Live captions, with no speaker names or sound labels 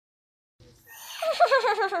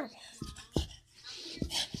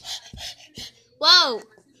Whoa!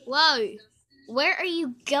 Whoa! Where are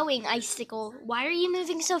you going, Icicle? Why are you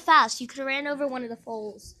moving so fast? You could have ran over one of the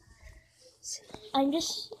foals.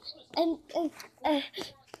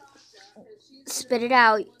 Spit it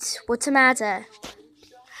out. What's the matter?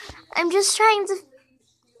 I'm just trying to...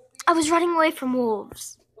 I was running away from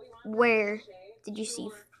wolves. Where did you see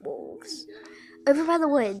wolves? Over by the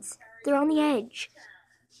woods. They're on the edge.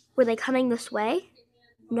 Were they coming this way?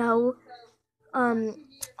 No.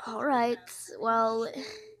 Alright. Well,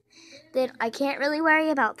 then I can't really worry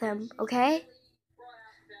about them, okay?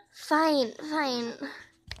 Fine.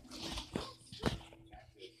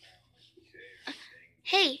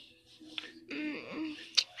 Hey.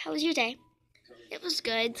 How was your day? It was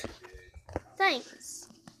good. Thanks.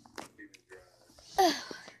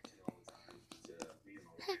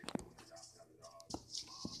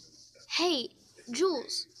 Hey,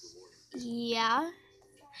 Jules. Yeah?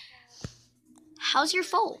 How's your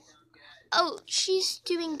foal? Oh, she's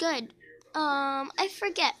doing good. I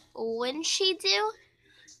forget. When she due?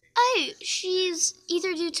 Oh, she's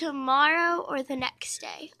either due tomorrow or the next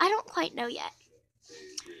day. I don't quite know yet.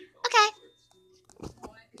 Okay.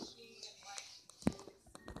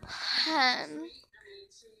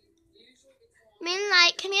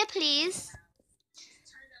 Moonlight, come here, please.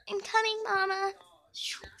 I'm coming, Mama.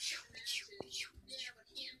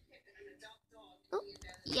 Oh,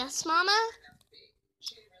 yes, Mama?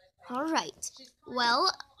 All right.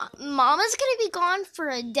 Well, Mama's going to be gone for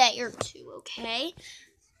a day or two, okay?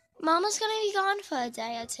 Mama's going to be gone for a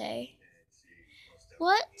day or two.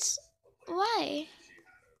 What? Why?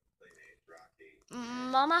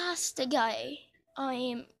 Mama has to go.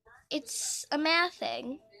 It's a math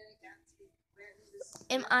thing.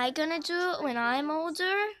 Am I going to do it when I'm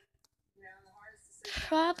older?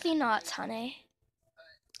 Probably not, honey.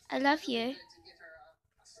 I love you.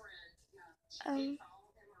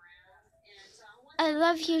 I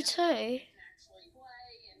love you too.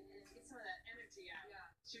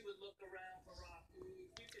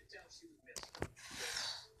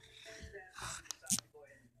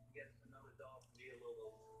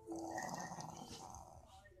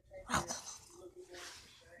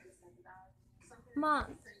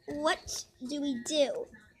 Mom, what do we do?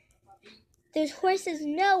 Those horses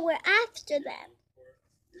know we're after them.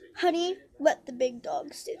 Honey, let the big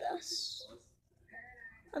dogs do this.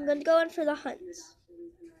 I'm going to go in for the hunt.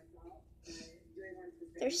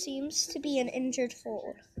 There seems to be an injured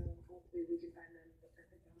foal.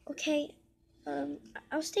 Okay,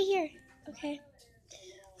 I'll stay here. Okay.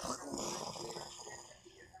 Oh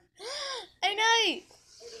no!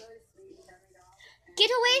 Get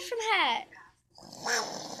away from her!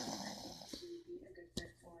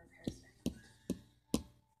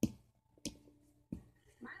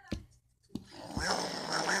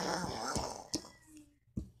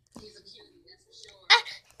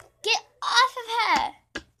 Get off of her!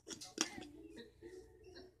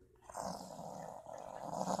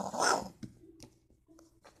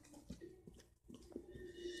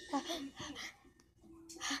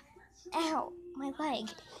 Ow, my leg.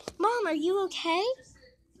 Mom, are you okay?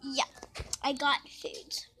 Yeah, I got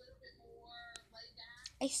food.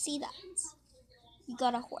 I see that. You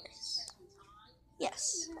got a horse.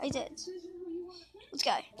 Yes, I did. Let's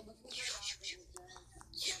go.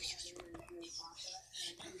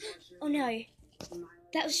 Oh no,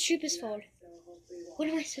 that was Trooper's fault. What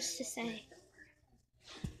am I supposed to say?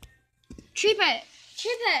 Trooper!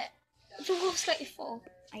 The wolf's got your fall.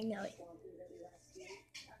 I know it.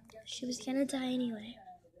 She was gonna die anyway.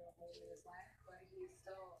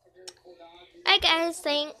 Hi guys,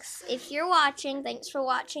 thanks. If you're watching, thanks for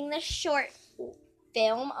watching this short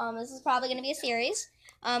film. This is probably gonna be a series.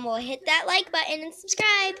 We'll hit that like button and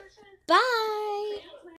subscribe. Bye!